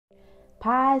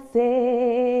Pisces.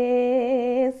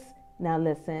 Now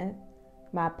listen,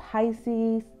 my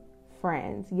Pisces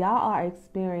friends, y'all are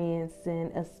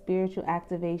experiencing a spiritual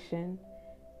activation.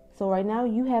 So right now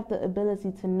you have the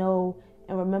ability to know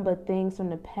and remember things from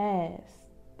the past.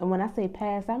 And when I say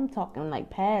past, I'm talking like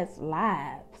past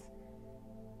lives.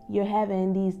 You're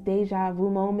having these deja vu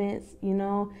moments,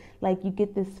 like you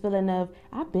get this feeling of,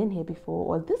 I've been here before,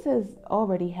 or this has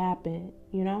already happened,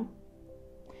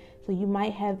 So you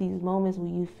might have these moments where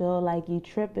you feel like you're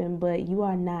tripping, but you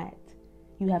are not.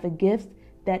 You have a gift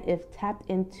that, if tapped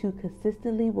into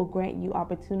consistently, will grant you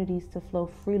opportunities to flow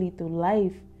freely through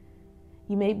life.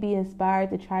 You may be inspired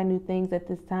to try new things at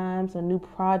this time, so new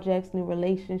projects, new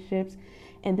relationships,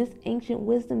 and this ancient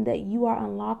wisdom that you are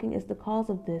unlocking is the cause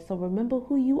of this. So remember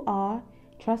who you are,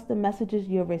 trust the messages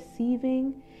you're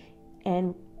receiving,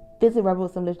 and visit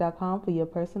rebelwithsomelish.com for your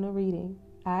personal reading.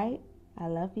 All right? I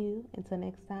love you. Until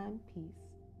next time, peace.